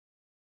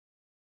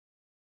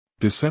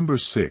December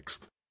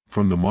 6,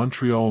 From the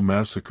Montreal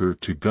Massacre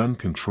to Gun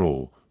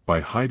Control, by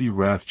Heidi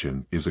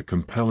Rathjen is a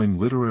compelling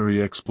literary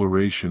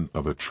exploration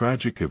of a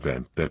tragic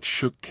event that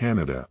shook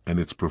Canada and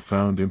its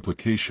profound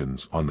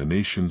implications on the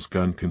nation's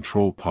gun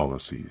control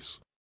policies.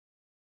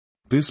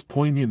 This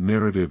poignant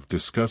narrative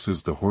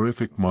discusses the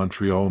horrific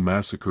Montreal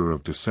Massacre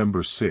of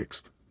December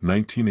 6,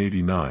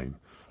 1989,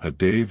 a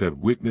day that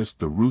witnessed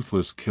the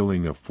ruthless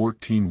killing of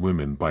 14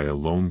 women by a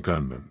lone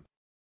gunman.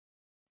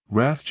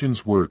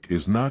 Rathjen's work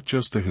is not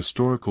just a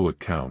historical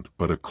account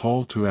but a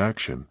call to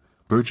action,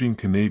 urging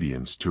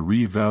Canadians to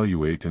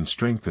reevaluate and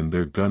strengthen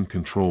their gun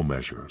control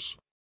measures.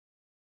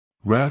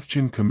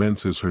 Rathjen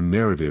commences her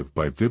narrative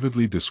by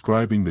vividly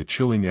describing the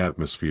chilling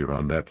atmosphere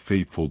on that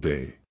fateful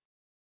day.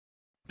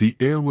 The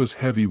air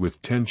was heavy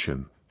with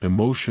tension,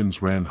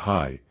 emotions ran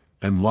high,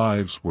 and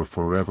lives were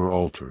forever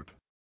altered.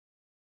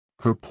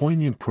 Her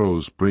poignant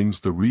prose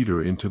brings the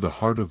reader into the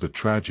heart of the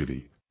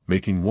tragedy,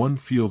 making one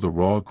feel the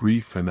raw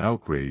grief and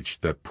outrage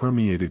that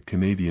permeated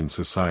Canadian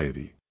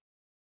society.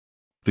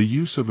 The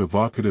use of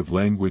evocative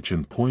language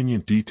and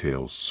poignant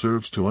details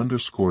serves to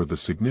underscore the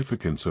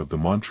significance of the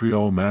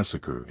Montreal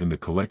Massacre in the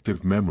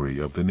collective memory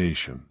of the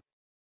nation.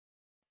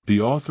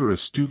 The author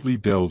astutely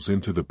delves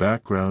into the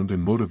background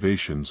and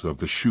motivations of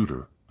the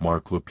shooter,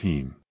 Marc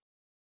Lépine.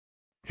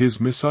 His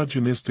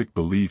misogynistic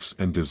beliefs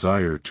and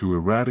desire to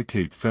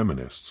eradicate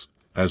feminists,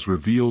 as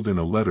revealed in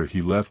a letter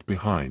he left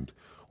behind,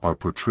 are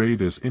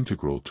portrayed as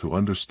integral to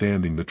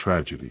understanding the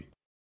tragedy.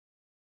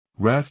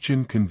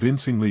 Rathjen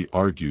convincingly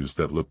argues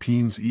that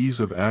Lépine's ease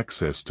of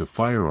access to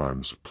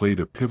firearms played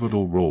a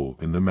pivotal role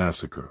in the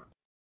massacre.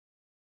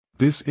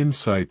 This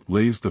insight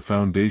lays the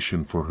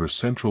foundation for her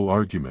central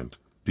argument,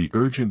 the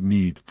urgent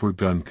need for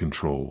gun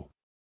control.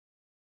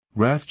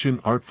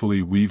 Rathjen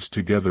artfully weaves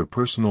together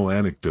personal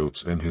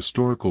anecdotes and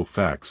historical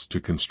facts to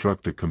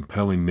construct a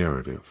compelling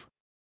narrative.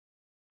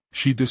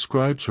 She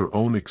describes her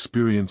own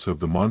experience of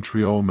the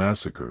Montreal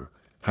Massacre,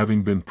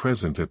 having been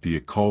present at the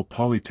École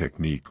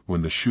Polytechnique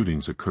when the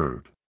shootings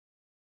occurred.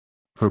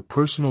 Her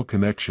personal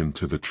connection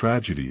to the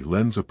tragedy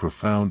lends a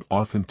profound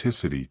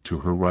authenticity to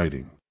her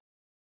writing.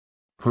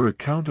 Her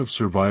account of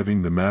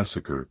surviving the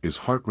massacre is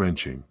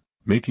heart-wrenching,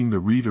 making the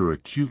reader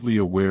acutely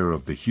aware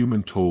of the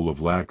human toll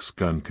of lax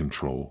gun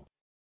control.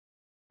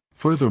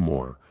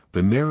 Furthermore,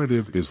 the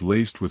narrative is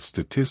laced with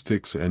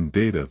statistics and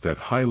data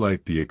that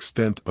highlight the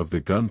extent of the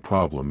gun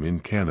problem in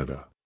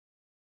Canada.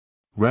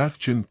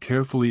 Rathjen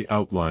carefully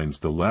outlines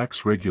the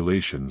lax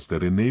regulations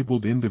that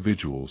enabled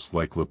individuals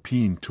like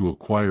Lépine to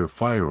acquire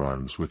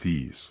firearms with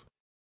ease.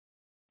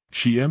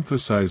 She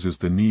emphasizes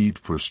the need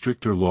for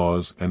stricter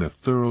laws and a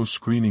thorough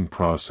screening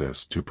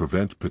process to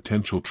prevent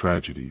potential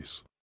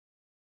tragedies.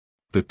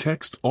 The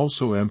text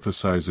also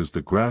emphasizes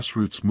the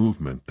grassroots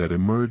movement that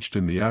emerged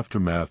in the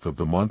aftermath of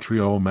the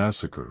Montreal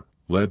Massacre,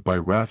 led by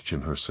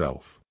Rathjen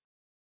herself.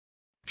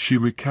 She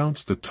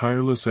recounts the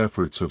tireless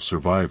efforts of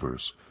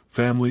survivors,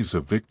 families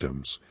of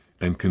victims,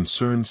 and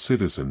concerned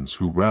citizens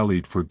who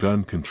rallied for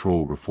gun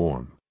control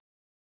reform.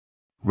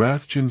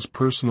 Rathjen's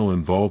personal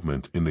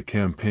involvement in the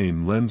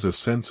campaign lends a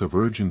sense of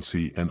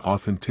urgency and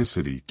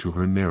authenticity to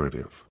her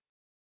narrative.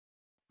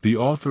 The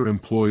author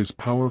employs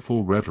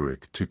powerful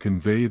rhetoric to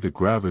convey the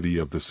gravity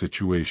of the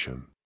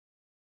situation.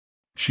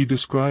 She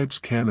describes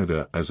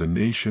Canada as a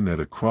nation at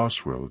a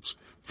crossroads,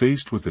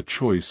 faced with a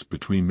choice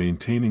between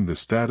maintaining the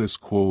status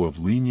quo of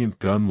lenient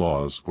gun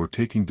laws or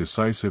taking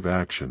decisive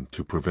action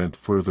to prevent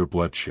further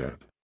bloodshed.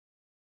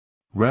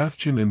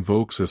 Rathjen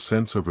invokes a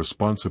sense of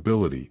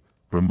responsibility,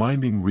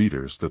 reminding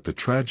readers that the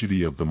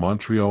tragedy of the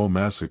Montreal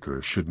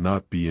Massacre should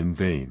not be in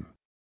vain.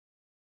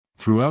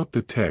 Throughout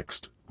the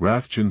text,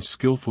 Rathjen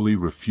skillfully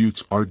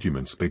refutes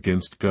arguments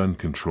against gun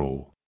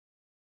control.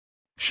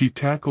 She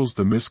tackles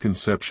the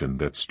misconception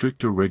that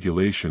stricter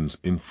regulations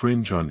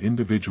infringe on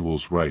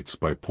individuals' rights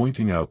by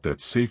pointing out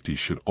that safety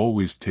should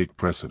always take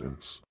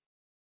precedence.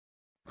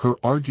 Her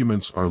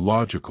arguments are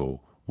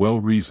logical,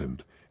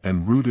 well-reasoned,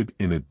 and rooted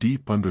in a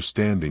deep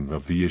understanding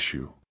of the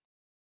issue.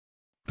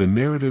 The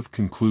narrative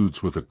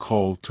concludes with a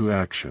call to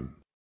action.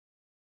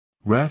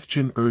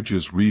 Rathjen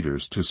urges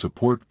readers to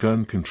support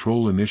gun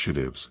control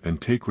initiatives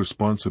and take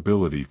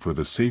responsibility for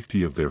the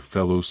safety of their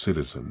fellow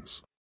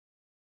citizens.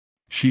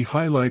 She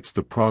highlights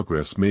the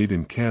progress made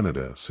in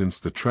Canada since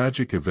the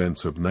tragic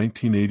events of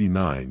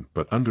 1989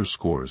 but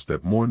underscores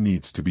that more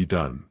needs to be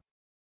done.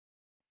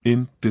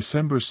 In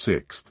December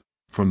 6,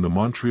 From the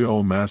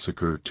Montreal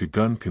Massacre to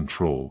Gun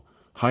Control,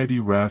 Heidi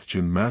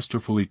Rathjen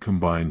masterfully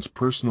combines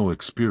personal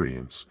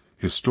experience,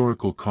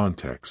 historical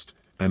context,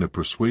 and a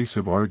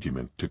persuasive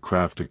argument to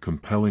craft a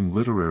compelling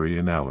literary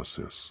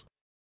analysis.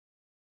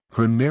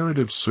 Her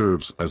narrative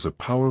serves as a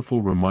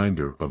powerful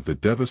reminder of the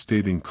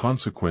devastating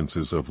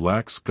consequences of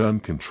lax gun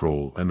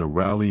control and a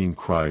rallying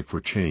cry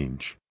for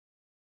change.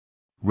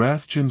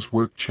 Rathjen's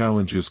work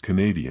challenges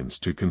Canadians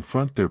to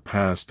confront their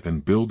past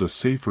and build a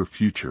safer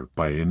future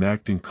by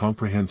enacting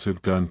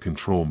comprehensive gun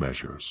control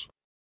measures.